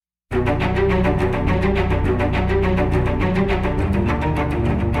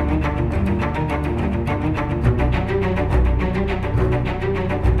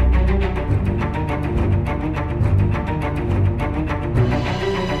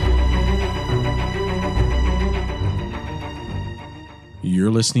You're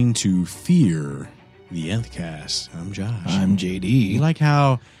listening to Fear the Nth Cast. I'm Josh. I'm JD. You like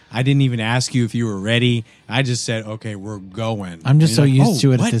how I didn't even ask you if you were ready? I just said, okay, we're going. I'm just so like, used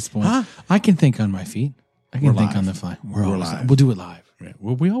to it what? at this point. Huh? I can think on my feet. I can We're think live. on the fly. We're live. We'll do it live. Yeah,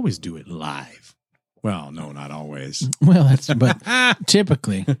 well, we always do it live. Well, no, not always. Well, but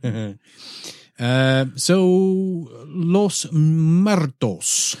typically. So Los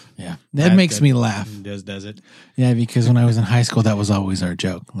Muertos. Yeah. That makes me laugh. Does it? Yeah, because when I was in high school, that was always our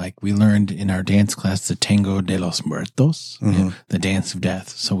joke. Like, we learned in our dance class the Tango de los Muertos, the dance of death.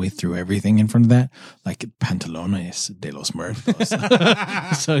 So we threw everything in front of that, like Pantalones de los Muertos.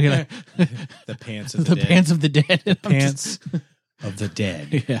 So you're like, the pants of the dead. pants of the dead. The pants of the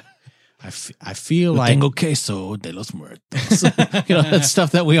dead. Yeah. I feel like Tengo queso de los Muertos. That's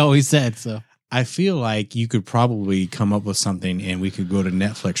stuff that we always said. So I feel like you could probably come up with something and we could go to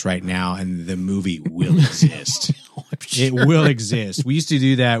Netflix right now and the movie will exist. It will exist. We used to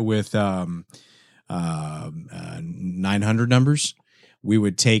do that with 900 numbers. We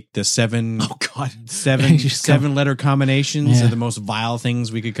would take the seven letter combinations of the most vile things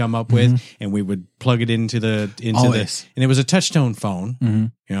we could come up with, and we would plug it into the and it was a touch-tone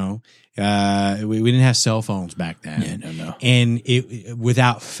phone. You know, we didn't have cell phones back then. Yeah, no. And it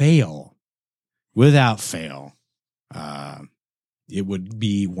without fail, it would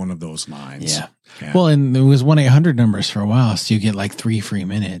be one of those lines. Yeah. Well, and it was 1-800 numbers for a while, so you get like 3 free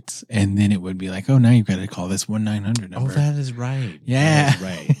minutes, and then it would be like, oh, now you've got to call this 1-900 number. Oh, that is right. Yeah.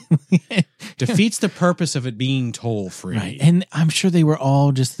 That is right. Defeats the purpose of it being toll free. Right. And I'm sure they were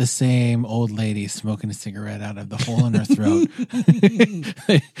all just the same old lady smoking a cigarette out of the hole in her throat,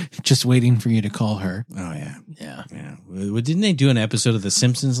 just waiting for you to call her. Oh, yeah. Yeah. Yeah. Well, didn't they do an episode of The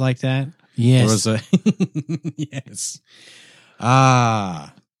Simpsons like that? Yes. There was a yes.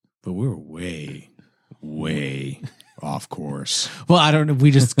 But we were way off course. Well, I don't know. We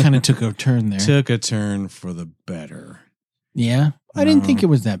just kind of took a turn there. Took a turn for the better. Yeah. I didn't think it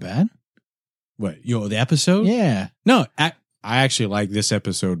was that bad. What? The episode? Yeah. No, I actually like this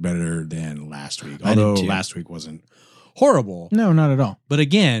episode better than last week. Although last week wasn't horrible. No, not at all. But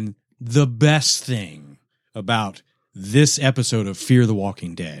again, the best thing about this episode of Fear the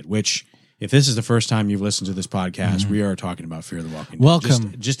Walking Dead, which, if this is the first time you've listened to this podcast, we are talking about Fear the Walking Dead.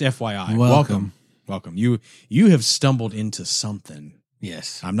 Welcome. Just FYI. Welcome. You have stumbled into something.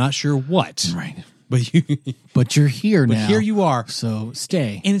 Yes. I'm not sure what. Right. But you're here now. But here you are. So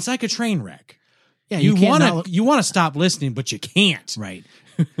stay. And it's like a train wreck. Yeah, you want to stop listening, but you can't. Right.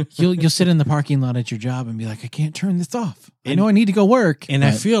 You'll sit in the parking lot at your job and be like, I can't turn this off. I know I need to go work. And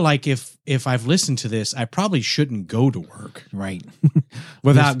I feel like if I've listened to this, I probably shouldn't go to work. Right.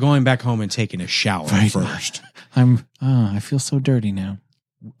 Without going back home and taking a shower first. I feel so dirty now.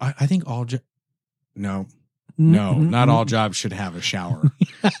 I think all not all jobs should have a shower.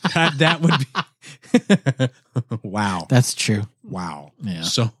 that would be wow. That's true. Wow. Yeah.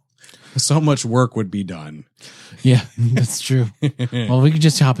 So much work would be done. Yeah, that's true. Well, we could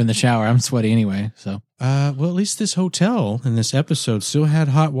just hop in the shower. I'm sweaty anyway. So, well, at least this hotel in this episode still had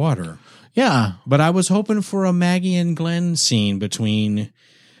hot water. Yeah, but I was hoping for a Maggie and Glenn scene between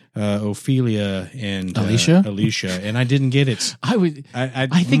Ophelia and Alicia, and I didn't get it. I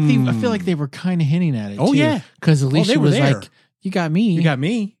feel like they were kind of hinting at it. Oh, too, yeah, because Alicia was there. Like, "You got me,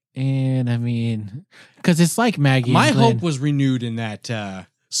 and I mean, because it's like Maggie. My and Glenn. hope was renewed in that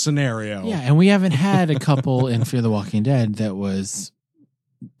scenario. Yeah, and we haven't had a couple in Fear the Walking Dead that was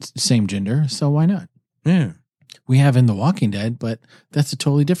same gender, so why not? Yeah. We have in The Walking Dead, but that's a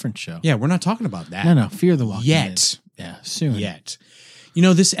totally different show. Yeah, we're not talking about that. No, Fear the Walking Dead. Yeah, soon. Yet.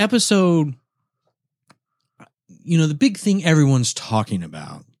 This episode, the big thing everyone's talking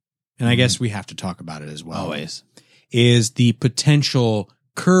about, and I guess we have to talk about it as well, always, is the potential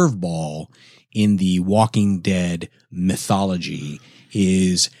curveball in the Walking Dead mythology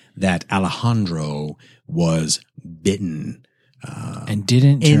is that Alejandro was bitten and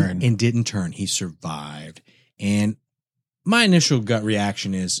didn't turn. And didn't turn. He survived. And my initial gut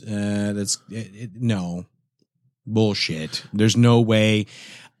reaction is no. Bullshit. There's no way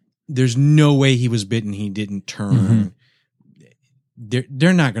he was bitten. He didn't turn.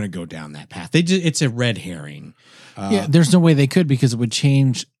 They're not going to go down that path. It's a red herring. There's no way they could, because it would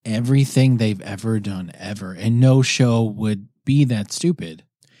change everything they've ever done ever, and no show would be that stupid.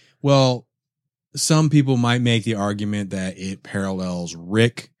 Well, some people might make the argument that it parallels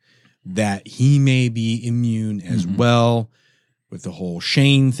Rick, that he may be immune as well with the whole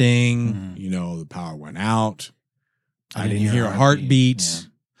Shane thing. The power went out. I didn't hear a heartbeat. Yeah.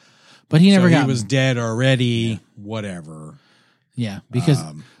 But he never he was dead already. Yeah. Whatever. Yeah, because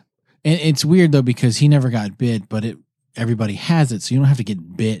and it's weird though, because he never got bit, but everybody has it, so you don't have to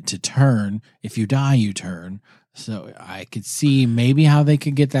get bit to turn. If you die, you turn. So I could see maybe how they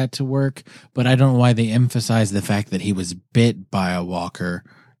could get that to work, but I don't know why they emphasize the fact that he was bit by a walker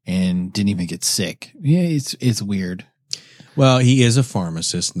and didn't even get sick. Yeah, it's weird. Well, he is a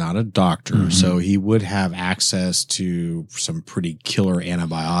pharmacist, not a doctor, so he would have access to some pretty killer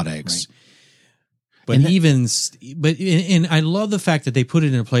antibiotics. Right. But and I love the fact that they put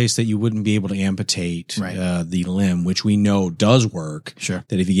it in a place that you wouldn't be able to amputate the limb, which we know does work. Sure.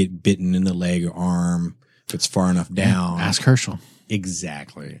 That if you get bitten in the leg or arm, if it's far enough down. Ask Herschel.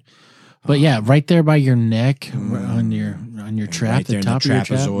 Exactly. But yeah, right there by your neck, on your trap, right there the top in the of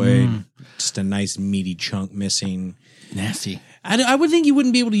your trapezoid, just a nice meaty chunk missing. Nasty. I would think you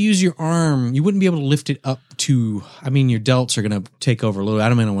wouldn't be able to use your arm. You wouldn't be able to lift it up to, I mean, your delts are going to take over a little. I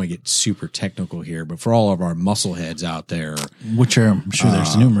don't want to get super technical here, but for all of our muscle heads out there, which are, I'm sure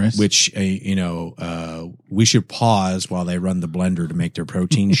there's numerous, which, we should pause while they run the blender to make their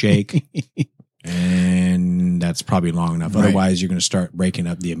protein shake. And that's probably long enough. Right. Otherwise, you're going to start breaking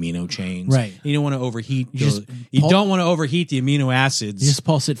up the amino chains. Right. You don't want to overheat. You don't want to overheat the amino acids. You just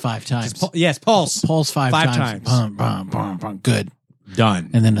pulse it 5 times. Pulse. Pulse 5 times. Bum, bum, bum, bum. Good.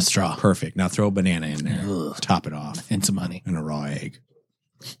 Done. And then a straw. Perfect. Now throw a banana in there. Ugh. Top it off. And some honey. And a raw egg.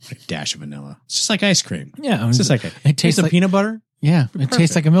 A dash of vanilla. It's just like ice cream. Yeah. It's just like it tastes like peanut butter. Yeah, it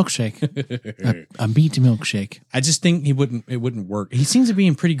tastes like a milkshake, a beet milkshake. I just think it wouldn't work. He seems to be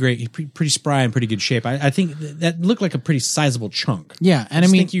in pretty great, pretty spry and pretty good shape. I think that looked like a pretty sizable chunk. Yeah, and I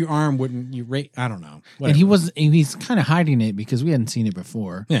think your arm wouldn't. I don't know. Whatever. And he's kind of hiding it because we hadn't seen it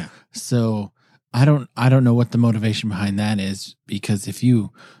before. Yeah. So I don't know what the motivation behind that is, because if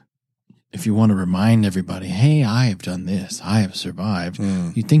you want to remind everybody, hey, I have done this, I have survived,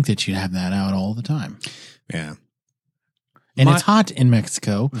 you'd think that you'd have that out all the time. Yeah. And it's hot in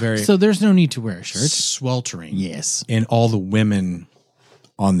Mexico, so there's no need to wear a shirt. Sweltering. Yes. And all the women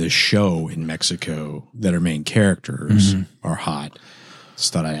on this show in Mexico that are main characters are hot.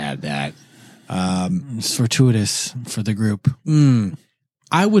 Just thought I'd add that. It's fortuitous for the group.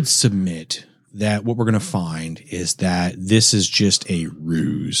 I would submit that what we're going to find is that this is just a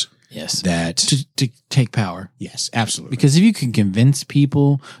ruse. Yes. That to take power. Yes, absolutely. Because if you can convince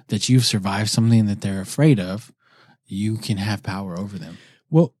people that you've survived something that they're afraid of, you can have power over them.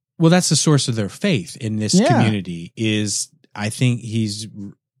 Well, that's the source of their faith in this community. Is I think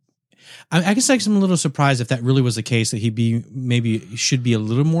I guess I'm a little surprised if that really was the case, that he should be a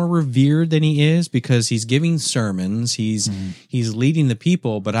little more revered than he is, because he's giving sermons, he's leading the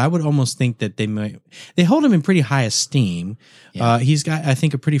people. But I would almost think that they hold him in pretty high esteem. Yeah. He's got, I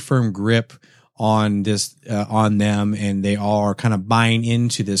think, a pretty firm grip on this on them, and they all are kind of buying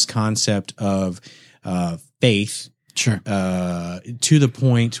into this concept of faith. Sure. To the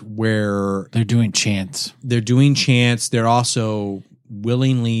point where they're doing chants. They're also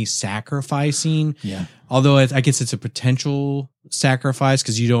willingly sacrificing. Yeah. Although I guess it's a potential sacrifice,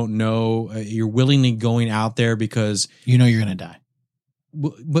 because you don't know. You're willingly going out there because you know you're going to die.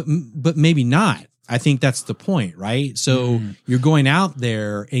 But maybe not. I think that's the point, right? So you're going out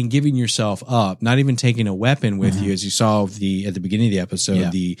there and giving yourself up, not even taking a weapon with you, as you saw at the beginning of the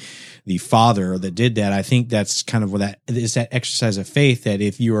episode. Yeah. The father that did that, I think that's kind of what that is, that exercise of faith, that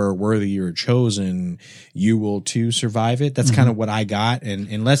if you are worthy, you're chosen, you will too survive it. That's kind of what I got. And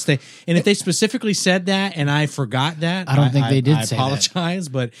if they specifically said that and I forgot that, I don't think they did. I apologize,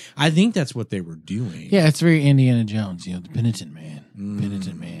 but I think that's what they were doing. Yeah, it's very Indiana Jones, the penitent man.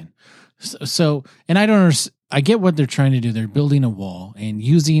 Penitent man. So, and I don't understand. I get what they're trying to do. They're building a wall, and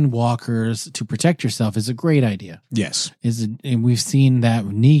using walkers to protect yourself is a great idea. Yes. And we've seen that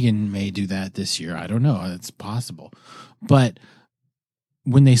Negan may do that this year. I don't know. It's possible. But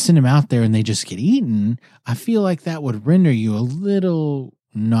when they send him out there and they just get eaten, I feel like that would render you a little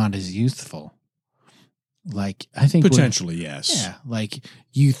not as useful. Like, I think potentially, yes. Yeah. Like,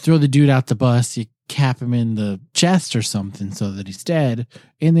 you throw the dude out the bus, you cap him in the chest or something so that he's dead,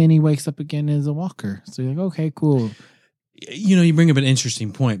 and then he wakes up again as a walker. So you're like, okay, cool. You bring up an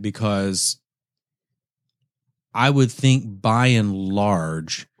interesting point, because I would think by and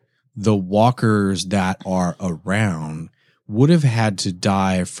large, the walkers that are around would have had to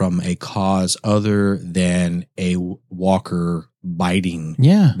die from a cause other than a walker biting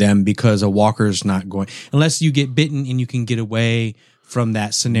them, because a walker's not going, unless you get bitten and you can get away from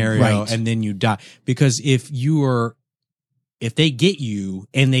that scenario, and then you die. Because if they get you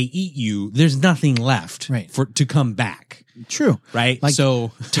and they eat you, there's nothing left to come back. True. Right? Like,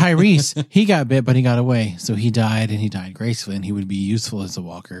 so Tyrese, he got bit, but he got away. So he died, and he died gracefully, and he would be useful as a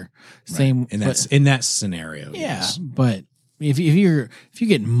walker. Same in that scenario. Yeah. Yes. But if you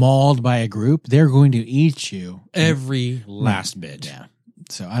get mauled by a group, they're going to eat you every last bit. Yeah.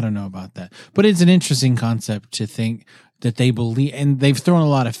 So I don't know about that, but it's an interesting concept to think that they believe, and they've thrown a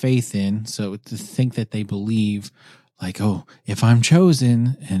lot of faith in. So to think that they believe, like, oh, if I'm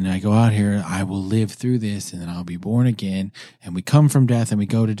chosen and I go out here, I will live through this, and then I'll be born again. And we come from death and we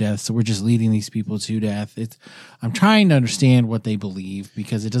go to death, so we're just leading these people to death. I'm trying to understand what they believe,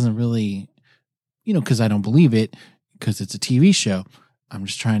 because it doesn't really, because I don't believe it, because it's a TV show. I'm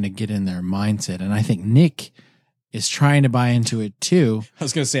just trying to get in their mindset, and I think Nick is trying to buy into it too. I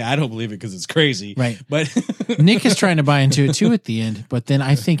was going to say, I don't believe it because it's crazy. Right. But Nick is trying to buy into it too at the end. But then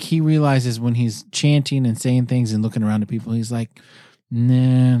I think he realizes when he's chanting and saying things and looking around at people, he's like,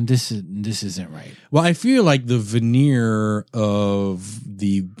 nah, this isn't right. Well, I feel like the veneer of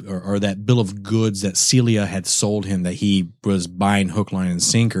or that bill of goods that Celia had sold him, that he was buying hook, line, and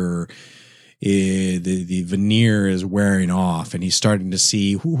sinker, the veneer is wearing off, and he's starting to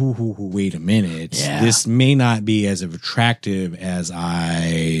see, wait a minute, this may not be as attractive as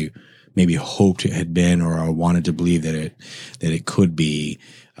I maybe hoped it had been, or I wanted to believe that it could be.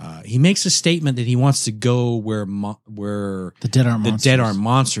 He makes a statement that he wants to go where the dead aren't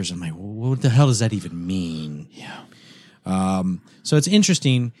monsters. I'm like, what the hell does that even mean? Yeah. So it's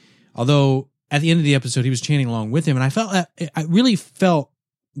interesting. Although at the end of the episode, he was chanting along with him, and I really felt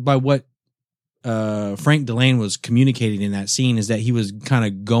by what Frank Delane was communicating in that scene is that he was kind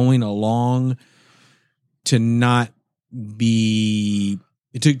of going along to not be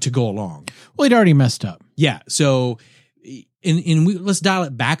to go along. Well, he'd already messed up. Yeah. So, let's dial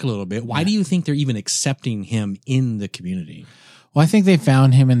it back a little bit. Why do you think they're even accepting him in the community? Well, I think they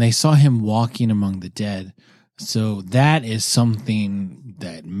found him and they saw him walking among the dead. So that is something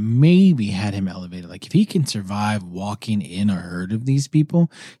that maybe had him elevated. Like, if he can survive walking in a herd of these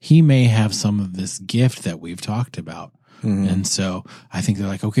people, he may have some of this gift that we've talked about. Mm-hmm. And so I think they're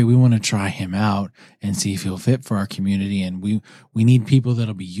like, okay, we want to try him out and see if he'll fit for our community. And we need people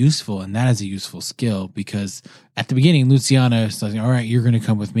that'll be useful. And that is a useful skill, because at the beginning, Luciana is like, all right, you're going to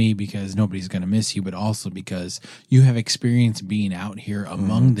come with me because nobody's going to miss you, but also because you have experience being out here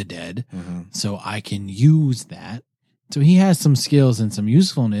among the dead. Mm-hmm. So I can use that. So he has some skills and some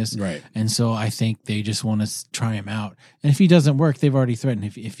usefulness. Right. And so I think they just want to try him out. And if he doesn't work, they've already threatened.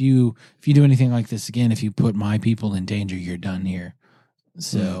 If you do anything like this again, if you put my people in danger, you're done here.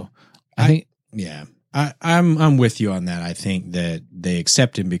 So I think, yeah, I'm with you on that. I think that they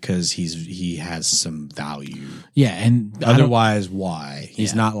accept him because he has some value. Yeah. And otherwise, why?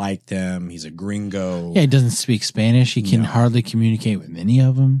 He's not like them. He's a gringo. Yeah. He doesn't speak Spanish. He can hardly communicate with any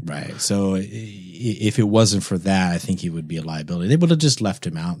of them. Right. So if it wasn't for that, I think he would be a liability. They would have just left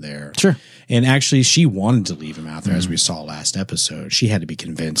him out there. Sure. And actually, she wanted to leave him out there, as we saw last episode. She had to be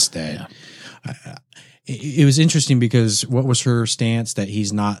convinced that it was interesting, because what was her stance? That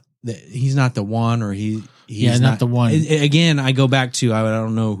he's not the one, or he's not the one. Again, I go back to, I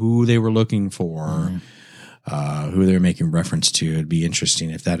don't know who they were looking for, who they were making reference to. It'd be interesting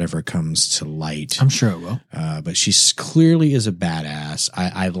if that ever comes to light. I'm sure it will. But she clearly is a badass.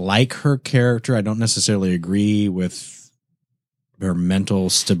 I like her character. I don't necessarily agree with her mental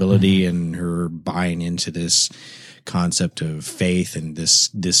stability and her buying into this concept of faith and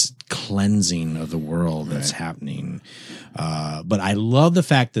this cleansing of the world that's happening. But I love the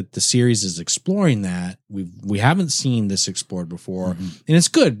fact that the series is exploring that. We haven't seen this explored before, and it's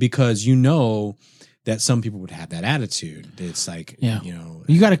good, because that some people would have that attitude. It's like,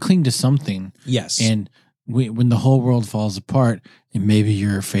 you got to cling to something. Yes. And when the whole world falls apart, and maybe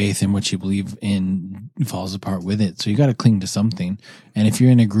your faith and what you believe in falls apart with it. So you got to cling to something. And if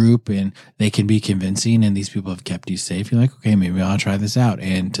you're in a group and they can be convincing and these people have kept you safe, you're like, okay, maybe I'll try this out.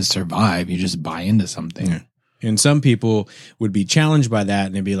 And to survive, you just buy into something. Yeah. And some people would be challenged by that,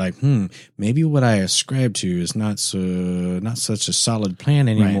 and they'd be like, maybe what I ascribe to is not such a solid plan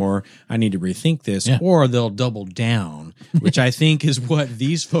anymore. Right. I need to rethink this. Yeah. Or they'll double down, which I think is what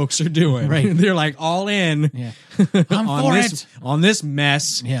these folks are doing. Right. They're like all in on this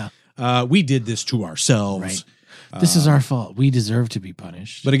mess. Yeah. We did this to ourselves. Right. This is our fault. We deserve to be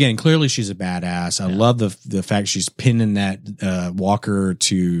punished. But again, clearly she's a badass. I love the fact she's pinning that walker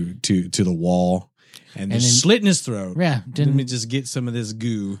to the wall. And then slitting his throat. Yeah. Let me just get some of this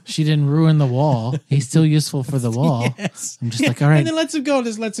goo. She didn't ruin the wall. He's still useful for the wall. Yes. I'm just like, all right. And then lets him go.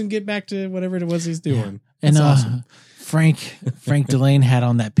 Just lets him get back to whatever it was he's doing. Yeah. And awesome. Frank Delane had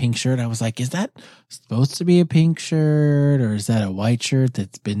on that pink shirt. I was like, is that supposed to be a pink shirt, or is that a white shirt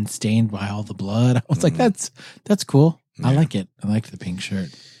that's been stained by all the blood? I was like, that's cool. Yeah. I like it. I like the pink shirt.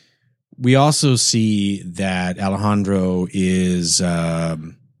 We also see that Alejandro is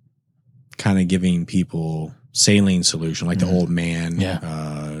kind of giving people saline solution, like the old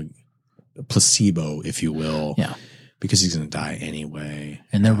man, placebo, if you will. Yeah. Because he's going to die anyway.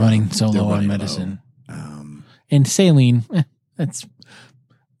 And they're running so low on medicine. And saline, that's,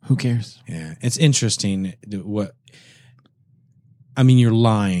 who cares? Yeah. It's interesting. You're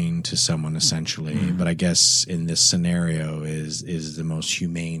lying to someone essentially, but I guess in this scenario is the most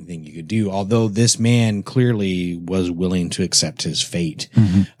humane thing you could do. Although this man clearly was willing to accept his fate.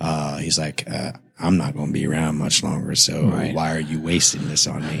 He's like, I'm not going to be around much longer, so why are you wasting this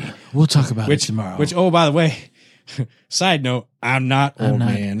on me? We'll talk about it tomorrow. Oh, by the way, side note, I'm not old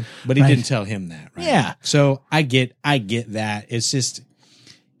man, but he didn't tell him that, right? Yeah. So I get that. It's just,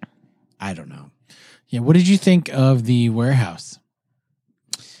 I don't know. Yeah. What did you think of the warehouse?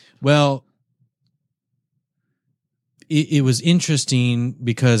 Well, it was interesting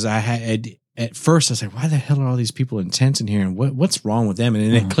because I had at first I was like, why the hell are all these people in tents in here, and what's wrong with them? And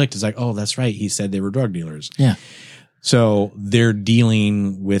then it clicked. It's like, oh, that's right. He said they were drug dealers. Yeah. So they're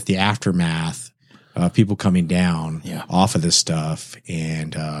dealing with the aftermath of people coming down off of this stuff,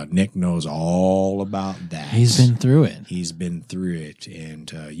 and Nick knows all about that. He's been through it.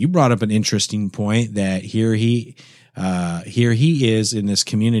 And you brought up an interesting point that here he is in this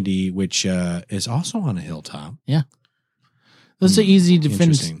community, which is also on a hilltop. Yeah. That's an easy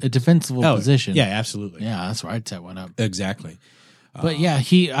defensible position. Yeah, absolutely. Yeah, that's where I'd set one up. Exactly. But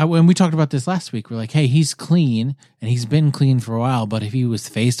when we talked about this last week, we're like, hey, he's clean, and he's been clean for a while, but if he was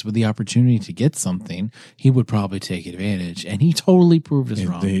faced with the opportunity to get something, he would probably take advantage. And he totally proved us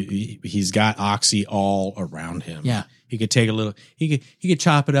wrong. He's got oxy all around him. Yeah. He could take a little, he could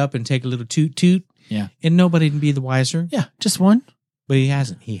chop it up and take a little toot. Yeah. And nobody would be the wiser. Yeah, just one. But he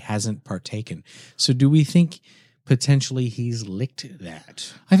hasn't. He hasn't partaken. So do we think potentially he's licked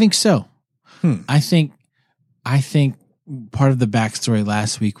that? I think so. I think part of the backstory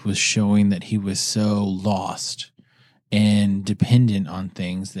last week was showing that he was so lost and dependent on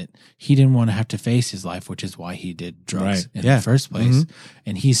things that he didn't want to have to face his life, which is why he did drugs in the first place.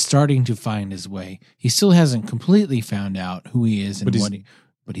 And he's starting to find his way. He still hasn't completely found out who he is and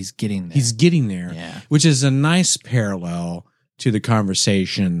but he's getting there. He's getting there, which is a nice parallel to the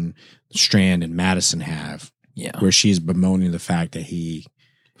conversation Strand and Madison have, where she's bemoaning the fact that he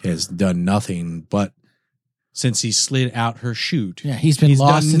has done nothing but since he slid out her chute. Yeah, he's been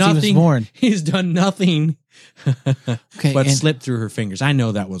lost since he was born. He's done nothing but slipped through her fingers. I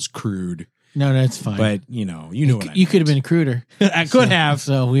know that was crude. No, that's fine. But you know what I meant. You could have been cruder. I could have.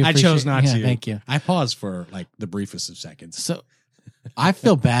 So I chose not to. Thank you. I paused for like the briefest of seconds. So I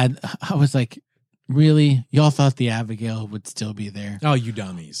feel bad. I was like, really? Y'all thought the Abigail would still be there? Oh, you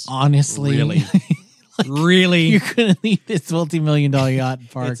dummies. Honestly. Really? Really? You're going to leave this multi-million-dollar yacht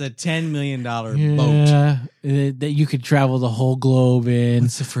park. It's a $10 million boat. That you could travel the whole globe in.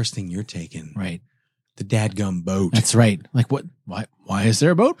 What's the first thing you're taking? Right. The dadgum boat. That's right. Like what? Why is there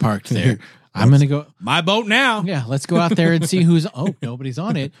a boat parked there? I'm going to go. My boat now. Yeah, let's go out there and see who's. Oh, nobody's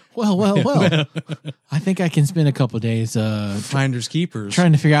on it. Well. I think I can spend a couple of days. Finders keepers.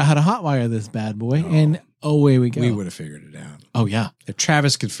 Trying to figure out how to hotwire this bad boy. And away we go. We would have figured it out. Oh, yeah. If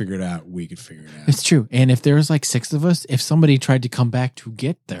Travis could figure it out, we could figure it out. It's true. And if there was like 6 of us, if somebody tried to come back to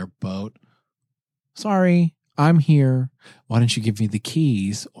get their boat, sorry, I'm here. Why don't you give me the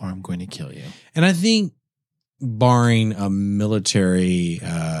keys or I'm going to kill you? And I think barring a military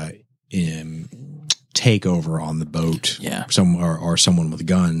takeover on the boat, or someone with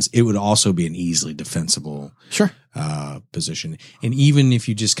guns, it would also be an easily defensible position. And even if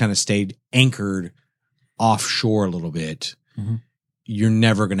you just kind of stayed anchored offshore a little bit, you're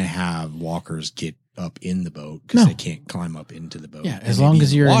never going to have walkers get up in the boat because they can't climb up into the boat. Yeah, as long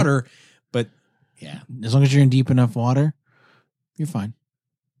as you're in water, as long as you're in deep enough water, you're fine.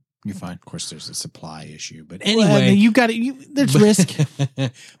 You're fine. Of course, there's a supply issue, but anyway, you got it. There's risk.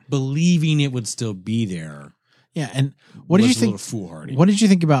 Believing it would still be there. Yeah, and what did you think? A little foolhardy. What did you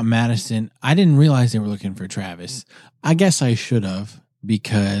think about Madison? I didn't realize they were looking for Travis. I guess I should have,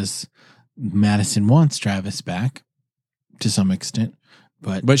 because Madison wants Travis back to some extent,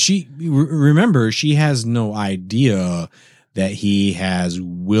 but she remember she has no idea that he has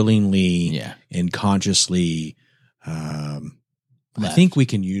willingly and consciously. I think we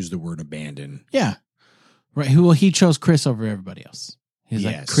can use the word abandon. Yeah. Right. Well, he chose Chris over everybody else. He's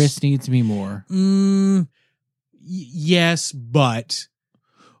like, Chris needs me more. Yes, but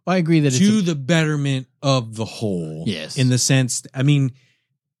I agree that to the betterment of the whole. Yes. In the sense, I mean,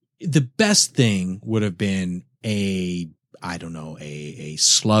 the best thing would have been a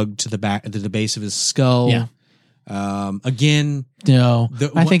slug to the base of his skull. Yeah. Again, no,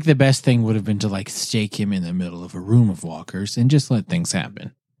 I think the best thing would have been to like stake him in the middle of a room of walkers and just let things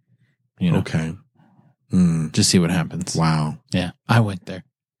happen. You know? Okay. Just see what happens. Wow. Yeah, I went there.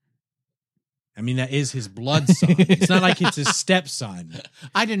 I mean, that is his blood son. It's not like it's his stepson.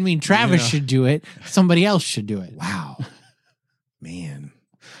 I didn't mean Travis should do it. Somebody else should do it. Wow. Man.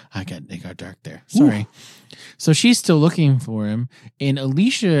 It got dark there. Sorry. Ooh. So she's still looking for him. And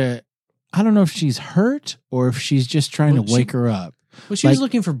Alicia, I don't know if she's hurt or if she's just trying to wake her up. Well, she was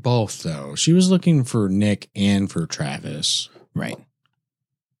looking for both, though. She was looking for Nick and for Travis. Right.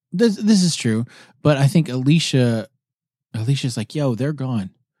 This is true. But I think Alicia's like, yo, they're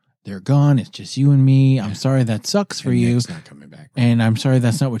gone. They're gone. It's just you and me. I'm sorry that sucks for you. Nick's not coming back. Right? And I'm sorry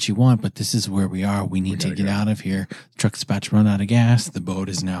that's not what you want, but this is where we are. We need to get out of here. The truck's about to run out of gas. The boat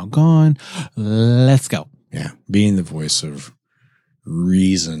is now gone. Let's go. Yeah. Being the voice of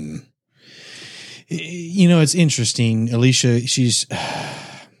reason. You know, it's interesting. Alicia,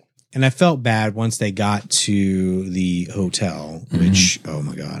 and I felt bad once they got to the hotel, which, oh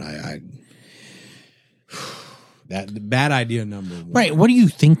my God, that bad idea number one. Right. What are you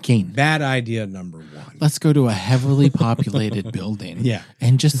thinking? Bad idea number one. Let's go to a heavily populated building. Yeah.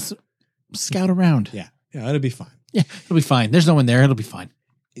 And just scout around. Yeah. Yeah. It'll be fine. Yeah. It'll be fine. There's no one there. It'll be fine.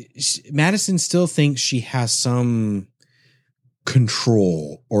 Madison still thinks she has some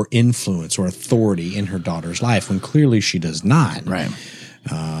control or influence or authority in her daughter's life when clearly she does not. Right.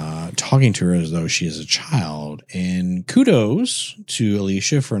 Talking to her as though she is a child. And kudos to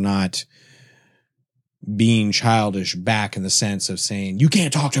Alicia for not being childish back in the sense of saying, you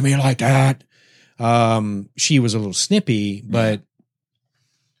can't talk to me like that. She was a little snippy, but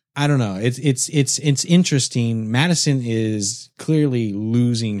I don't know. It's interesting. Madison is clearly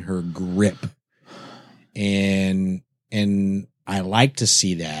losing her grip. And I like to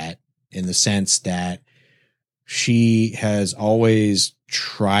see that in the sense that she has always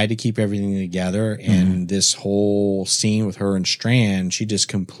tried to keep everything together. And this whole scene with her and Strand, she just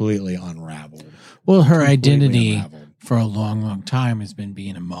completely unraveled. Well, her identity for a long, long time has been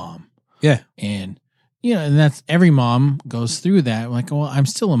being a mom. Yeah. And, you know, and that's every mom goes through that. Like, well, I'm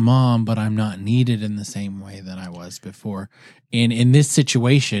still a mom, but I'm not needed in the same way that I was before. And in this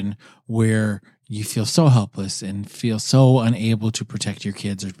situation where you feel so helpless and feel so unable to protect your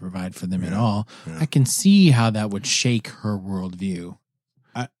kids or provide for them at all, I can see how that would shake her worldview.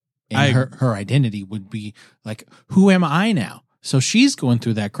 And her identity would be like, who am I now? So she's going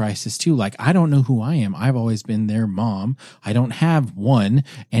through that crisis too. Like, I don't know who I am. I've always been their mom. I don't have one.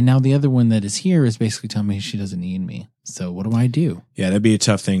 And now the other one that is here is basically telling me she doesn't need me. So what do I do? Yeah, that'd be a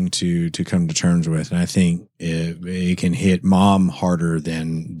tough thing to come to terms with. And I think it can hit mom harder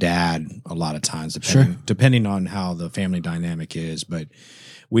than dad a lot of times, depending on how the family dynamic is. But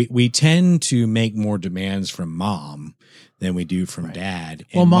we tend to make more demands from mom than we do from dad.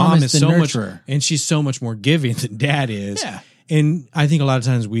 And well, mom is the nurturer. And she's so much more giving than dad is. Yeah. And I think a lot of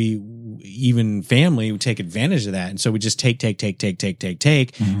times even family, we take advantage of that. And so we just take.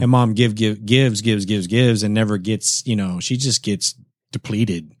 And mom gives and never gets, she just gets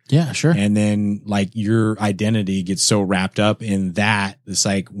depleted. Yeah, sure. And then like your identity gets so wrapped up in that. It's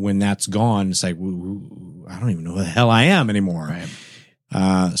like when that's gone, it's like, I don't even know who the hell I am anymore. Right.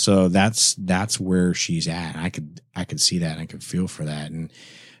 So that's where she's at. I could see that. I could feel for that. And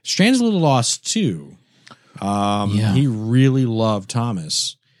Strand's a little lost too. He really loved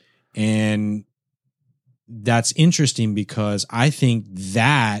Thomas, and that's interesting because I think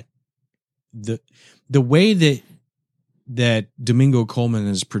that the way that Domingo Coleman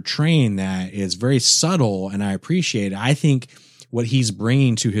is portraying that is very subtle, and I appreciate it. I think what he's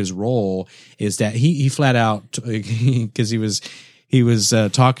bringing to his role is that he flat out, because he was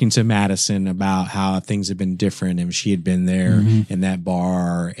talking to Madison about how things had been different and she had been there in that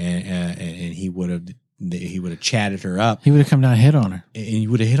bar, and he would have chatted her up. He would have come down and hit on her. And he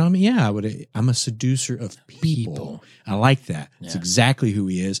would have hit on me. Yeah, I'm a seducer of people. I like that. Yeah. It's exactly who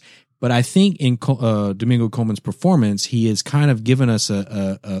he is. But I think in Domingo Coleman's performance, he has kind of given us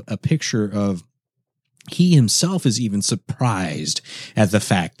a picture of he himself is even surprised at the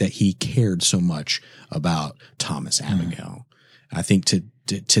fact that he cared so much about Thomas Abigail. I think to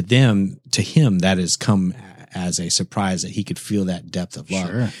him, that has come as a surprise that he could feel that depth of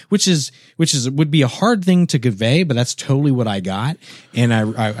love, which would be a hard thing to convey, but that's totally what I got. And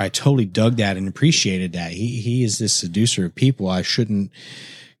I totally dug that and appreciated that. He is this seducer of people. I shouldn't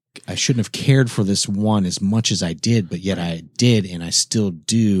have cared for this one as much as I did, but yet I did, and I still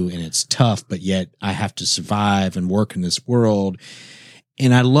do. And it's tough, but yet I have to survive and work in this world.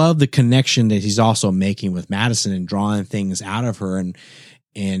 And I love the connection that he's also making with Madison and drawing things out of her.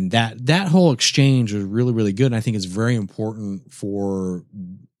 And that whole exchange was really, really good. And I think it's very important for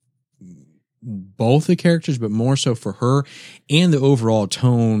both the characters, but more so for her and the overall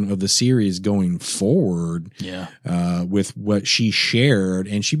tone of the series going forward. Yeah. With what she shared,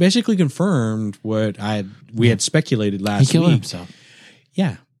 and she basically confirmed what we had speculated last week. He killed himself.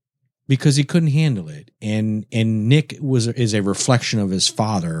 Yeah, because he couldn't handle it, and Nick is a reflection of his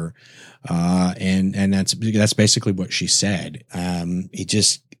father, and that's basically what she said. He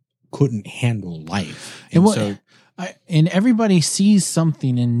just couldn't handle life, and everybody sees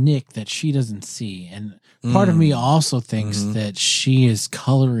something in Nick that she doesn't see. And part of me also thinks that she is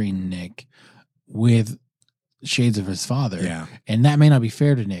coloring Nick with shades of his father. Yeah. And that may not be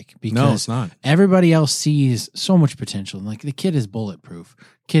fair to Nick because no, it's not. Everybody else sees so much potential. Like the kid is bulletproof.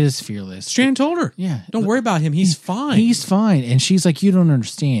 Kid is fearless. Strand told her. Yeah. Don't worry about him. He's fine. He's fine. And she's like, you don't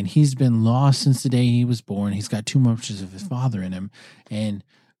understand. He's been lost since the day he was born. He's got too much of his father in him. And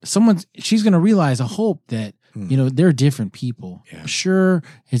she's going to realize, I hope that, they're different people. Yeah. Sure,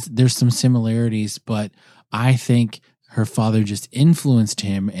 there's some similarities, but I think her father just influenced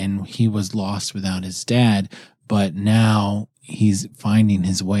him and he was lost without his dad. But now he's finding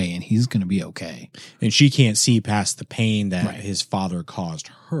his way and he's going to be okay. And she can't see past the pain that his father caused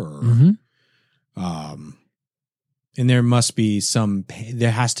her. And there must be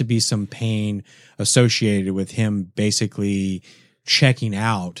there has to be some pain associated with him basically checking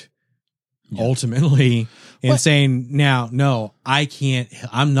out ultimately and saying, now, no,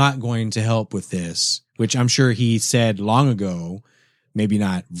 I'm not going to help with this, which I'm sure he said long ago. Maybe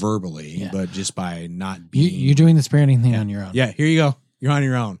not verbally, but just by not being... You're doing this parenting thing on your own. Yeah, here you go. You're on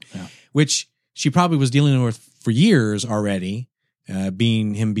your own. Yeah. Which she probably was dealing with for years already,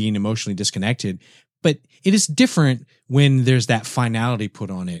 being emotionally disconnected. But it is different when there's that finality put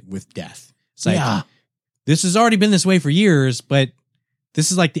on it with death. It's like, this has already been this way for years, but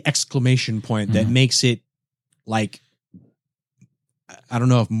this is like the exclamation point that makes it like... I don't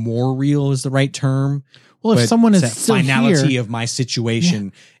know if more real is the right term. Well, if someone is that still finality here, of my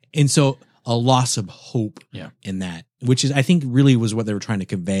situation, and so a loss of hope in that, which is I think really was what they were trying to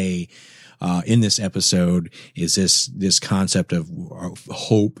convey in this episode, is this concept of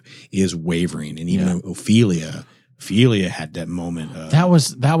hope is wavering, and even Ophelia had that moment. That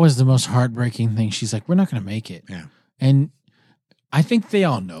was the most heartbreaking thing. She's like, "We're not going to make it," and I think they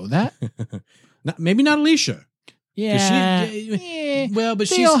all know that. Maybe not Alicia. Yeah. But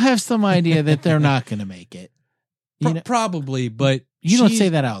they all have some idea that they're not going to make it. Probably, but you don't say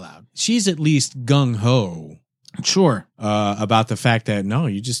that out loud. She's at least gung ho. Sure. About the fact that no,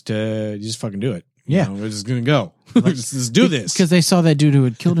 you just fucking do it. Yeah, we're just gonna go. Let's do this because they saw that dude who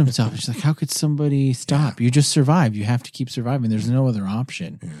had killed himself. She's like, how could somebody stop? You just survive. You have to keep surviving. There's no other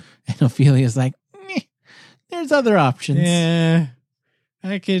option. Yeah. And Ophelia's like, there's other options. Yeah,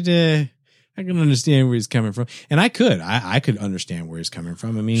 I can understand where he's coming from, and I could understand where he's coming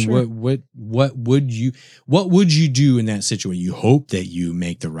from. I mean, sure. what would you do in that situation? You hope that you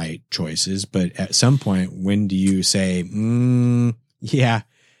make the right choices, but at some point, when do you say, "Yeah,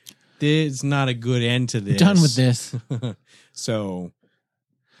 there's not a good end to this. Done with this." So,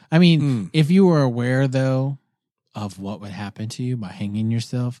 I mean, if you were aware though of what would happen to you by hanging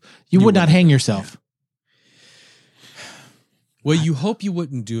yourself, you would not hang yourself. Yeah. Well, you hope you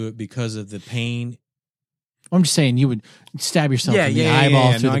wouldn't do it because of the pain. I'm just saying you would stab yourself in the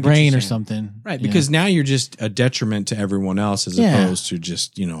eyeball through the brain or something. Right, because now you're just a detriment to everyone else as opposed to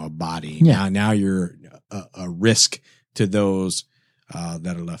just, a body. Yeah. Now you're a risk to those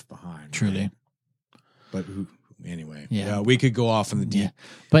that are left behind. Truly. Right? But anyway, we could go off in the deep.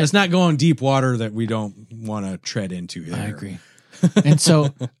 But let's not go in deep water that we don't want to tread into there. I agree. And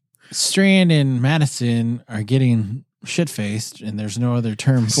so Strand and Madison are getting shit-faced, and there's no other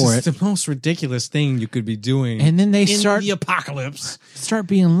term for it. It's the most ridiculous thing you could be doing. And then they start the apocalypse. Start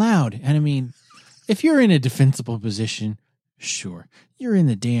being loud. And I mean, if you're in a defensible position, sure. You're in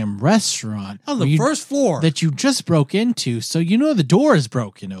the damn restaurant on the first floor that you just broke into, so the door is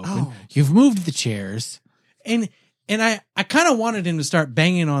broken open. Oh. You've moved the chairs. And I kind of wanted him to start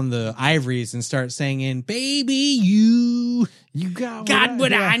banging on the ivories and start saying, "Baby, you got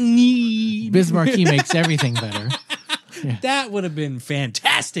what I need." Bismarcky makes everything better. Yeah. That would have been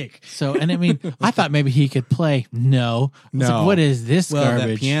fantastic. So, and I mean, I thought maybe he could play. No. Like, what is this garbage?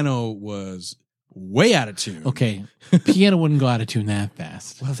 That piano was way out of tune. Okay. Piano wouldn't go out of tune that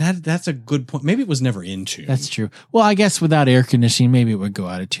fast. Well, that's a good point. Maybe it was never in tune. That's true. Well, I guess without air conditioning, maybe it would go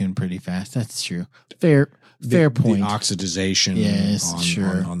out of tune pretty fast. That's true. Fair point. The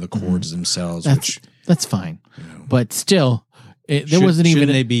oxidization on the chords themselves. That's fine. But still... Shouldn't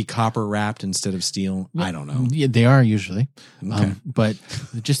they be copper wrapped instead of steel? I don't know. Yeah, they are usually. Okay. But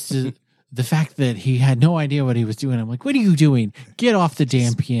just the fact that he had no idea what he was doing. I'm like, what are you doing? Get off the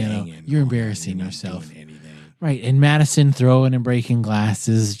damn piano. You're embarrassing yourself. Right. And Madison throwing and breaking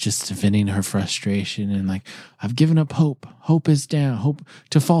glasses, just venting her frustration. And like, I've given up hope. Hope is down. Hope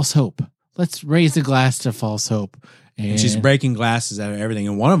to false hope. Let's raise a glass to false hope. And she's breaking glasses out of everything.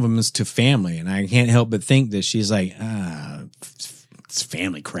 And one of them is to family. And I can't help but think that she's like, it's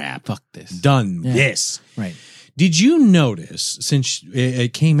family crap. Fuck this. Done this. Right. Did you notice, since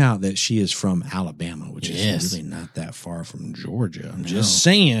it came out that she is from Alabama, which is really not that far from Georgia? I'm just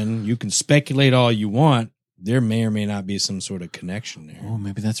saying, you can speculate all you want. There may or may not be some sort of connection there. Oh,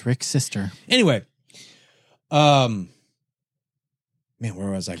 maybe that's Rick's sister. Anyway, man,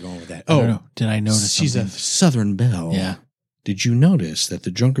 where was I going with that? Oh, did I notice she's something? a Southern belle. Yeah. Did you notice that the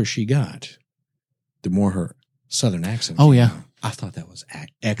drunker she got, the more her Southern accent? Oh, yeah. I thought that was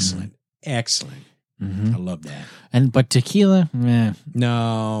excellent. Mm-hmm. Excellent. Mm-hmm. I love that. But tequila,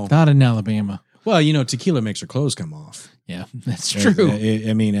 no, not in Alabama. Well, tequila makes her clothes come off. Yeah, that's true.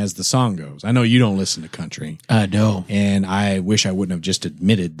 I mean, as the song goes, I know you don't listen to country. No. And I wish I wouldn't have just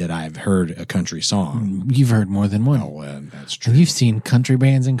admitted that I've heard a country song. You've heard more than one. Oh, that's true. And you've seen country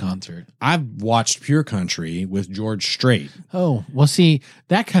bands in concert. I've watched Pure Country with George Strait. Oh, well, see,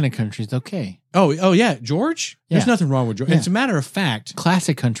 that kind of country is okay. Oh, yeah, George? Yeah. There's nothing wrong with George. Yeah. As a matter of fact,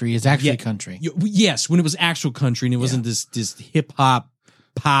 classic country is actually country. Yes, when it was actual country and it wasn't this hip-hop,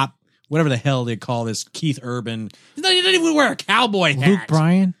 pop, whatever the hell they call this, Keith Urban. He doesn't even wear a cowboy hat. Luke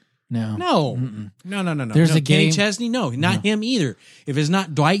Bryan? No. No. There's a Kenny game. Chesney? No, not him either. If it's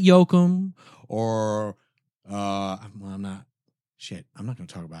not Dwight Yoakam or, I'm not going to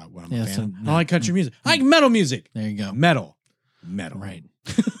talk about what I'm a fan of. I like country music. I like metal music. There you go. Metal. Right.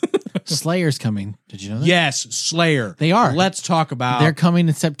 Slayer's coming. Did you know that? Yes, Slayer. They are. Let's talk about. They're coming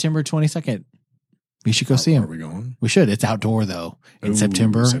in September 22nd. We should go see them. Where are we going? We should. It's outdoor though. In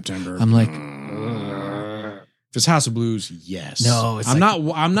September. I'm like, if it's House of Blues, yes. No,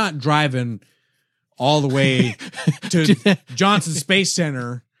 I'm not driving all the way to Johnson Space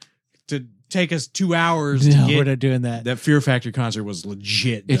Center to take us 2 hours to get. We're not doing that. That Fear Factory concert was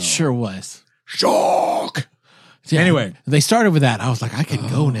legit. It sure was. Shock. Yeah, anyway, they started with that. I was like, I can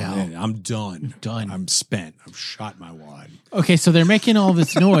go now. Man, I'm done. Done. I'm spent. I've shot my wad. Okay, so they're making all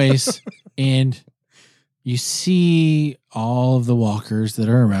this noise, and you see all of the walkers that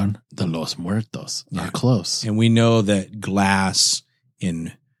are around the Los Muertos are close. And we know that glass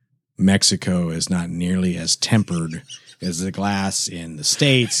in Mexico is not nearly as tempered as the glass in the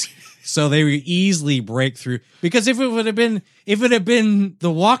States. So they would easily break through. Because if it would have been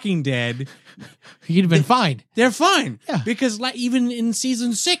The Walking Dead, you'd have been fine. They're fine. Yeah. Because even in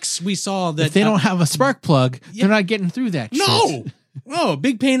season 6, we saw that if they don't have a spark plug, they're not getting through that shit. No. Oh,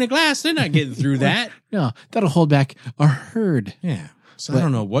 big pane of glass. They're not getting through that. No, that'll hold back a herd. Yeah. So I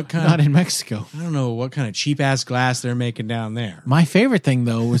don't know what kind. Not in Mexico. I don't know what kind of cheap ass glass they're making down there. My favorite thing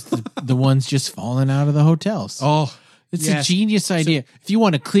though was the ones just falling out of the hotels. Oh, it's a genius idea. If you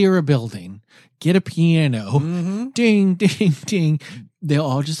want to clear a building, get a piano, ding, ding, ding. They'll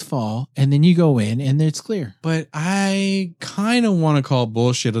all just fall, and then you go in, and it's clear. But I kind of want to call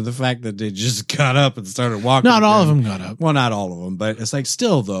bullshit of the fact that they just got up and started walking. Not all of them got up. Well, not all of them, but it's like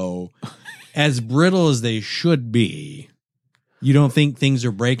still, though, as brittle as they should be, you don't think things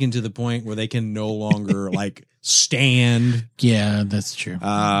are breaking to the point where they can no longer, stand? Yeah, that's true.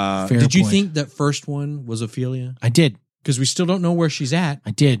 Did you think that first one was Ophelia? I did. Because we still don't know where she's at. I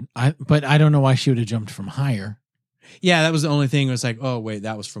did. But I don't know why she would have jumped from higher. Yeah, that was the only thing. It was like, oh, wait,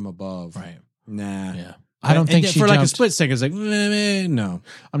 that was from above. Right. Nah. Yeah. I don't think she for jumped. like a split second, it's like, no.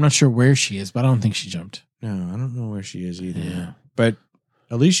 I'm not sure where she is, but I don't think she jumped. No, I don't know where she is either. Yeah. But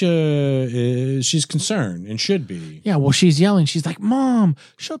Alicia, she's concerned and should be. Yeah, well, she's yelling. She's like, Mom,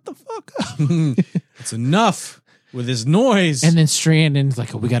 shut the fuck up. It's enough with this noise. And then Strandon's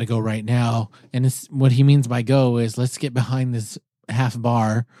like, oh, we got to go right now. And it's what he means by go is let's get behind this half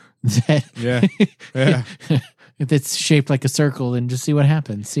bar that yeah. that's shaped like a circle and just see what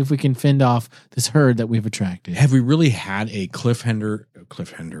happens. See if we can fend off this herd that we've attracted. Have we really had a cliffhanger?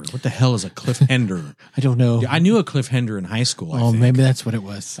 What the hell is a cliffhanger? I don't know. I knew a cliffhanger in high school. Oh, maybe that's what it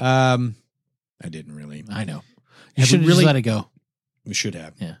was. I didn't really. I know. You should really let it go. We should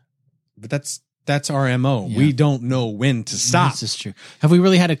have. Yeah. But that's our MO. Yeah. We don't know when to stop. This is true. Have we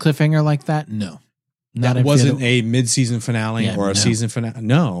really had a cliffhanger like that? No. That wasn't a mid-season finale or a season finale.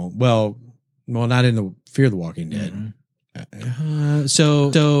 No. Well, not in the Fear the Walking Dead. Mm-hmm.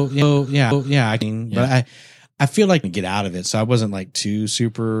 But I feel like to get out of it, so I wasn't too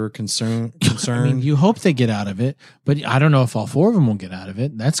super concerned. I mean, you hope they get out of it, but I don't know if all four of them will get out of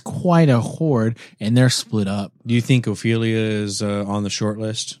it. That's quite a horde, and they're split up. Do you think Ophelia is on the short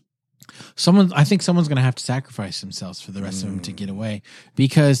list? I think someone's going to have to sacrifice themselves for the rest of them to get away,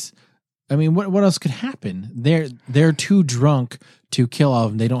 because I mean, what else could happen? They're too drunk to kill all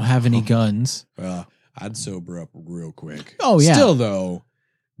of them. They don't have any guns. Well, I'd sober up real quick. Oh, yeah. Still though,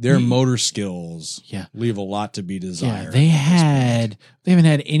 their motor skills leave a lot to be desired. Yeah, they haven't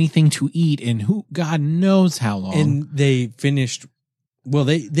had anything to eat in God knows how long. And they finished. Well,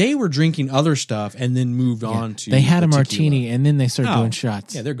 they were drinking other stuff and then moved on to. They had a martini and then they started doing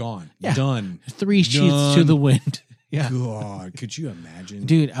shots. Yeah, they're gone. Yeah. Done. 3 sheets to the wind. Yeah. God, could you imagine?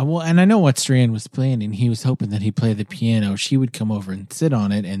 Dude, and I know what Strand was planning. He was hoping that he'd play the piano. She would come over and sit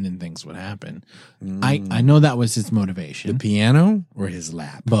on it, and then things would happen. I know that was his motivation. The piano or his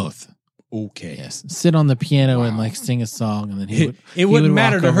lap? Both. Okay. Yes. Sit on the piano and like sing a song, and then it wouldn't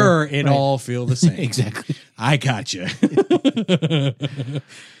matter to her. It'd all feel the same. Exactly. I got you.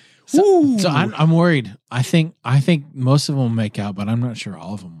 So I'm worried. I think most of them will make out, but I'm not sure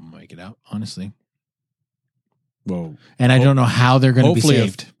all of them will make it out, honestly. Well, and I don't know how they're going to be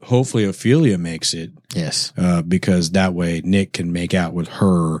saved. Hopefully, Ophelia makes it. Yes, because that way Nick can make out with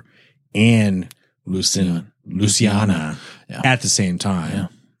her and Luciana at the same time. Yeah.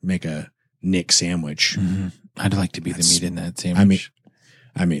 Make a Nick sandwich. Mm-hmm. I'd like to be the meat in that sandwich.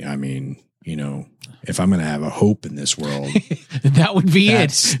 I mean, you know, if I'm going to have a hope in this world, that would be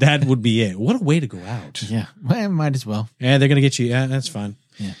it. That would be it. What a way to go out. Yeah, well, might as well. Yeah, they're going to get you. Yeah, that's fine.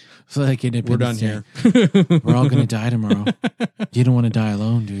 Yeah. So like we're done here. We're all going to die tomorrow. You don't want to die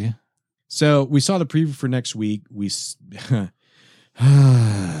alone, do you? So we saw the preview for next week.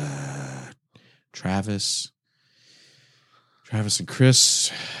 Travis and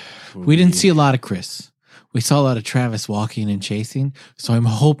Chris. We didn't see a lot of Chris. We saw a lot of Travis walking and chasing. So I'm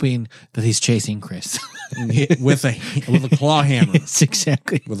hoping that he's chasing Chris with a claw hammer. Yes,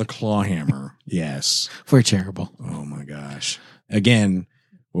 exactly. With a claw hammer. Yes. We're terrible. Oh my gosh. Again,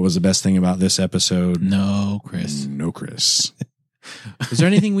 what was the best thing about this episode? No Chris. No Chris. Is there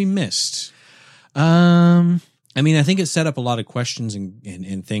anything we missed? I mean, I think it set up a lot of questions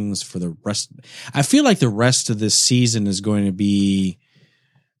and things for the rest. I feel like the rest of this season is going to be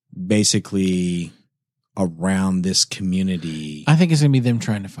basically around this community. I think it's going to be them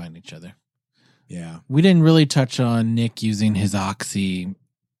trying to find each other. Yeah. We didn't really touch on Nick using his oxy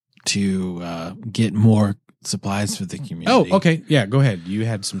to get more supplies for the community. Oh, okay. Yeah, go ahead. You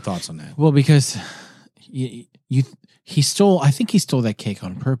had some thoughts on that. Well, because he stole, I think he stole that cake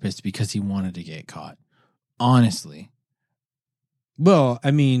on purpose because he wanted to get caught. Honestly. Well, I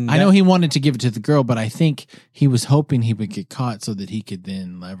mean, I know he wanted to give it to the girl, but I think he was hoping he would get caught so that he could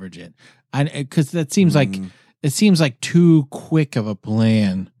then leverage it. Because that seems like too quick of a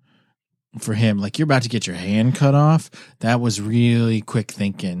plan for him. Like, you're about to get your hand cut off. That was really quick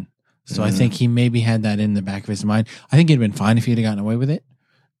thinking. So I think he maybe had that in the back of his mind. I think it'd been fine if he'd have gotten away with it,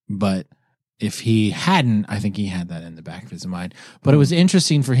 but if he hadn't, I think he had that in the back of his mind. But it was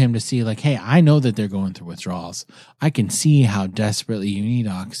interesting for him to see, like, hey, I know that they're going through withdrawals. I can see how desperately you need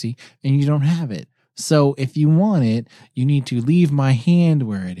oxy, and you don't have it. So if you want it, you need to leave my hand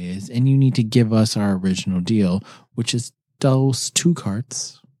where it is, and you need to give us our original deal, which is those 2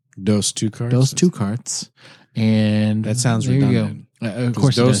 carts. Those 2 carts? Those 2 carts. And that sounds redundant. Of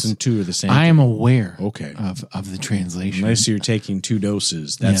course, dose and 2 are the same. I am aware of the translation. Unless you're taking 2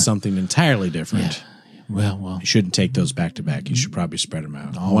 doses, that's something entirely different. Yeah. Well, you shouldn't take those back to back. You should probably spread them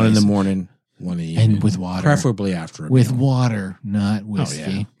out. Always. 1 in the morning, 1 in the evening, and with water, preferably after. With water, not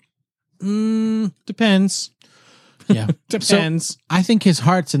whiskey. Depends. Yeah, depends. So, I think his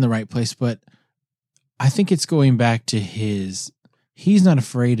heart's in the right place, but I think it's going back to he's not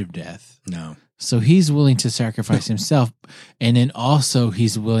afraid of death. No. So he's willing to sacrifice himself, and then also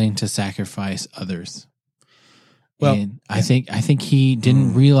he's willing to sacrifice others. Well, and I think he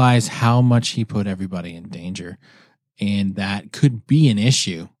didn't realize how much he put everybody in danger, and that could be an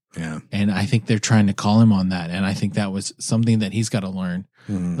issue. Yeah. And I think they're trying to call him on that, and I think that was something that he's got to learn.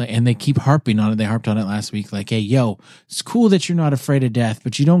 And they keep harping on it. They harped on it last week, like, hey, yo, it's cool that you're not afraid of death,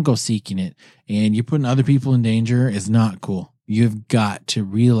 but you don't go seeking it, and you're putting other people in danger is not cool. You've got to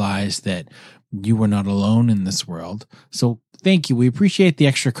realize that you are not alone in this world. So thank you. We appreciate the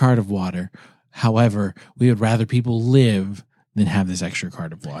extra cart of water. However, we would rather people live than have this extra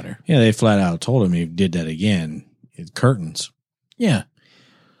cart of water. Yeah, they flat out told him he did that again. Curtains. Yeah.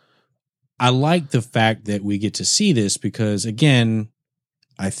 I like the fact that we get to see this because, again,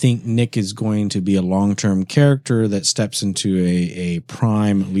 I think Nick is going to be a long-term character that steps into a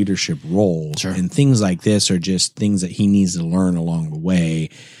prime leadership role. Sure. And things like this are just things that he needs to learn along the way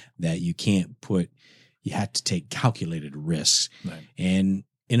that you have to take calculated risks. Right. And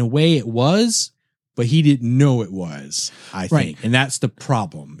in a way it was, but he didn't know it was, I think. Right. And that's the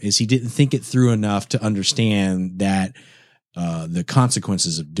problem, is he didn't think it through enough to understand that the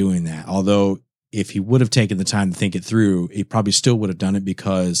consequences of doing that. Although if he would have taken the time to think it through, he probably still would have done it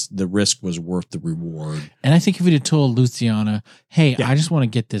because the risk was worth the reward. And I think if he'd have told Luciana, hey, I just want to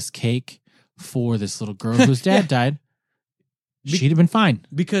get this cake for this little girl whose dad died, she'd have been fine.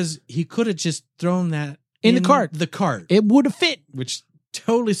 Because he could have just thrown that in the cart. The cart. It would have fit. Which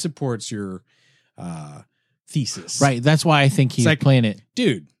totally supports your thesis. Right. That's why I think he's playing it.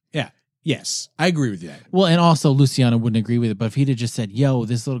 Dude, yeah. Yes, I agree with that. Well, and also Luciana wouldn't agree with it, but if he'd have just said, yo,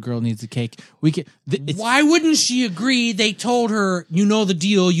 this little girl needs a cake, we could... Why wouldn't she agree? They told her, you know the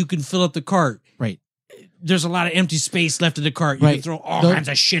deal, you can fill up the cart. Right. There's a lot of empty space left in the cart. You can throw all kinds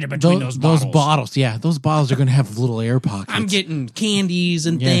of shit in between those bottles. Those bottles, yeah. Those bottles are going to have little air pockets. I'm getting candies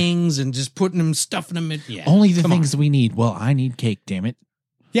and things and just putting them, stuffing them in. Yeah. Only the things we need. Well, I need cake, damn it.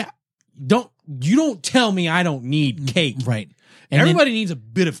 Yeah. You don't tell me I don't need cake. Right. And everybody needs a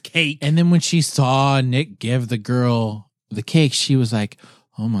bit of cake. And then when she saw Nick give the girl the cake, she was like,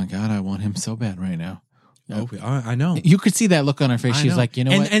 oh my God, I want him so bad right now. Oh, I know. You could see that look on her face. She's like, you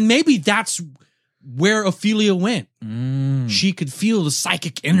know what? And maybe that's where Ophelia went. She could feel the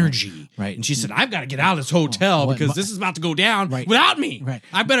psychic energy. Right. And she said, I've got to get out of this hotel because this is about to go down without me. Right.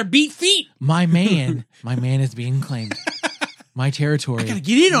 I better beat feet. My man is being claimed. My territory. I got to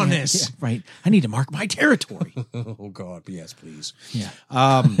get in on this. Yeah, right. I need to mark my territory. Oh God. Yes, please. Yeah.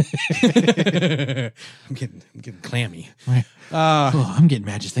 I'm getting clammy. Right. I'm getting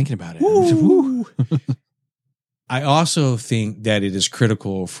mad just thinking about it. I also think that it is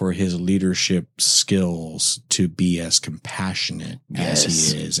critical for his leadership skills to be as compassionate as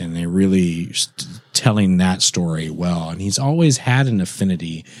he is. And they're really telling that story well. And he's always had an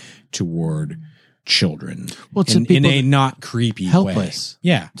affinity toward children. Well, in a not creepy helpless way.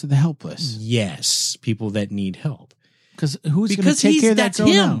 Yeah. To the helpless. Yes. People that need help. Because who's going to take care of that girl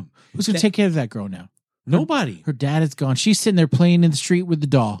now? Who's going to take care of that girl now? Nobody. Her dad is gone. She's sitting there playing in the street with the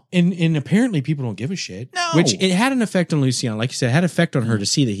doll. And apparently people don't give a shit. No. Which it had an effect on Luciana. Like you said, it had an effect on her to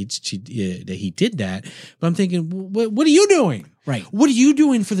see that he did that. But I'm thinking, what are you doing? Right. What are you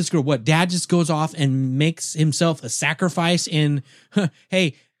doing for this girl? What, dad just goes off and makes himself a sacrifice in,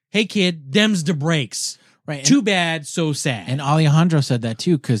 hey kid, them's the breaks. Right. Too bad, so sad. And Alejandro said that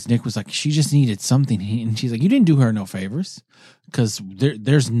too, because Nick was like, she just needed something. And she's like, you didn't do her no favors. Because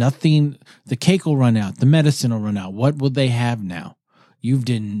there's nothing, the cake will run out, the medicine will run out. What will they have now? You've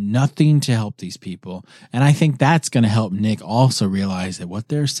did nothing to help these people. And I think that's going to help Nick also realize that what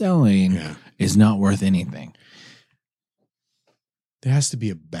they're selling is not worth anything. There has to be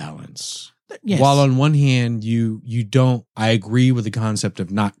a balance. Yes. While on one hand, you don't, I agree with the concept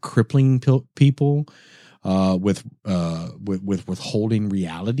of not crippling people with withholding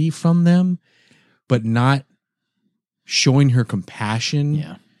reality from them, but not showing her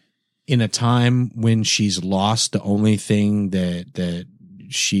compassion in a time when she's lost the only thing that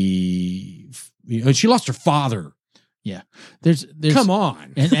she lost her father. Yeah. There's come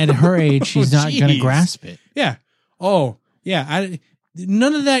on. And at her age, she's not going to grasp it. Yeah. Oh, yeah.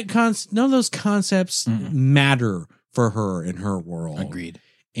 None of those concepts matter for her in her world. Agreed.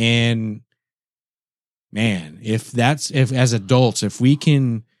 And man, if as adults, if we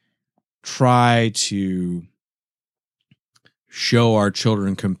can try to show our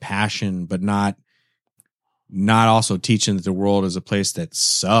children compassion, but not also teach them that the world is a place that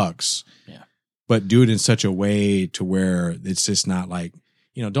sucks. Yeah. But do it in such a way to where it's just not like,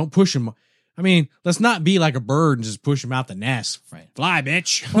 don't push them. I mean, let's not be like a bird and just push them out the nest. Right. Fly,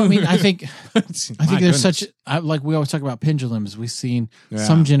 bitch. Well, I mean, I think there's such, like we always talk about pendulums. We've seen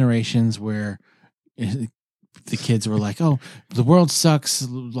some generations where the kids were like, oh, the world sucks,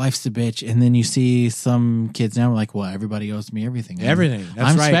 life's a bitch. And then you see some kids now are like, well, everybody owes me everything. Everything.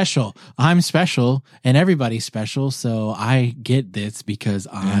 That's right. Special. I'm special and everybody's special. So I get this because,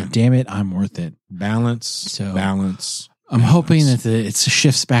 damn it, I'm worth it. Balance. I'm hoping that it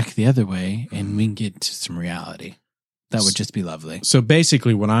shifts back the other way and we can get to some reality. That would just be lovely. So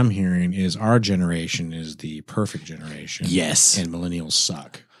basically what I'm hearing is our generation is the perfect generation. Yes. And millennials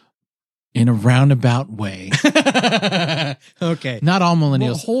suck. In a roundabout way. Okay. Not all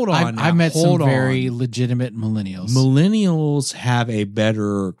millennials. Well, hold on. I've met some very legitimate millennials. Millennials have a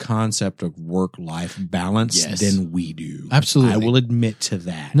better concept of work-life balance than we do. Absolutely. I will admit to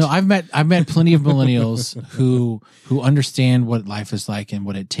that. No, I've met plenty of millennials who understand what life is like and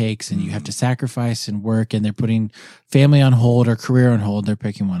what it takes, and you have to sacrifice and work, and they're putting family on hold or career on hold. They're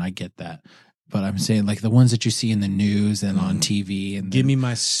picking one. I get that. But I'm saying like the ones that you see in the news and on TV and give me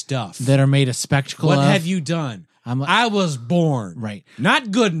my stuff that are made a spectacle What of. have you done? I'm like, I was born. right.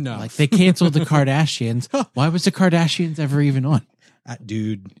 Not good enough. Like they canceled the Kardashians. Why was the Kardashians ever even on?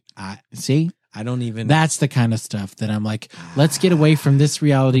 Dude, See? I don't even. That's the kind of stuff that I'm like, let's get away from this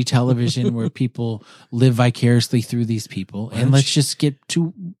reality television where people live vicariously through these people and let's just get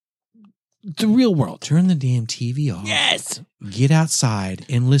to the real world. Turn the damn TV off. Yes. Get outside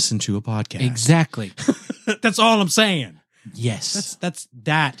and listen to a podcast. Exactly. That's all I'm saying. Yes.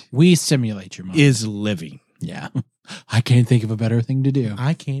 That We simulate your mind. is living. Yeah. I can't think of a better thing to do.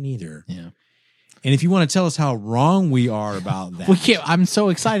 I can't either. Yeah. And if you want to tell us how wrong we are about that, We can't. I'm so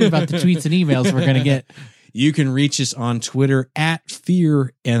excited about the tweets and emails we're going to get. you can reach us on Twitter at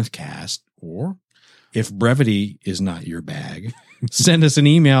FearNTHcast, or if brevity is not your bag, send us an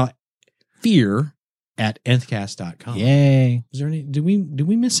email, fear@nthcast.com. Yay. Is there any? Did we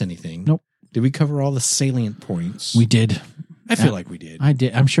miss anything? Nope. Did we cover all the salient points? We did. I feel like we did. I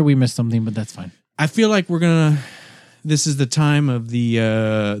did. I'm sure we missed something, but that's fine. I feel like we're gonna. This is the time of the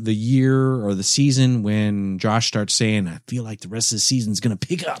year or the season when Josh starts saying, "I feel like the rest of the season's gonna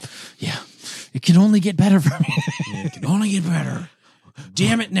pick up." Yeah. It can only get better from here. It can only get better.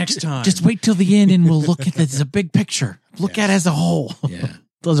 Damn it! Next time, Just wait till the end, and we'll look at this as a big picture. Look at it as a whole. Yeah,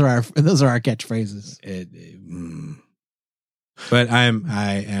 Those are our catchphrases. But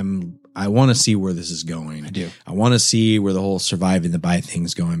I want to see where this is going. I do. I want to see where the whole surviving the bite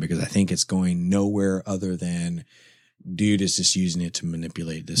thing's going, because I think it's going nowhere other than dude is just using it to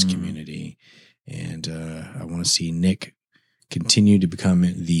manipulate this community. And I want to see Nick continue to become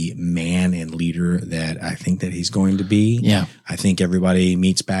the man and leader that I think that he's going to be. Yeah. I think everybody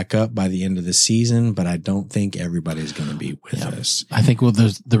meets back up by the end of the season, but I don't think everybody's going to be with us. I think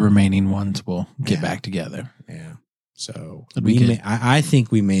the remaining ones will get back together. Yeah. So I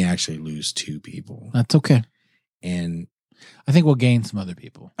think we may actually lose 2 people. That's okay. And I think we'll gain some other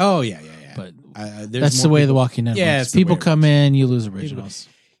people. oh yeah. But there's that's more the way people. The Walking Dead Yeah, works. it's the People way it come works. in, you lose originals.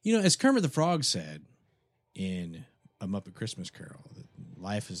 You know, as Kermit the Frog said in A Muppet Christmas Carol, that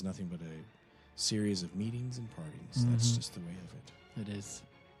life is nothing but a series of meetings and partings. That's just the way of it. It is.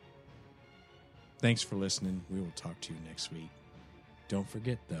 Thanks for listening. We will talk to you next week. Don't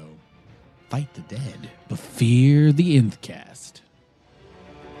forget, though, fight the dead. But fear the Nth Cast.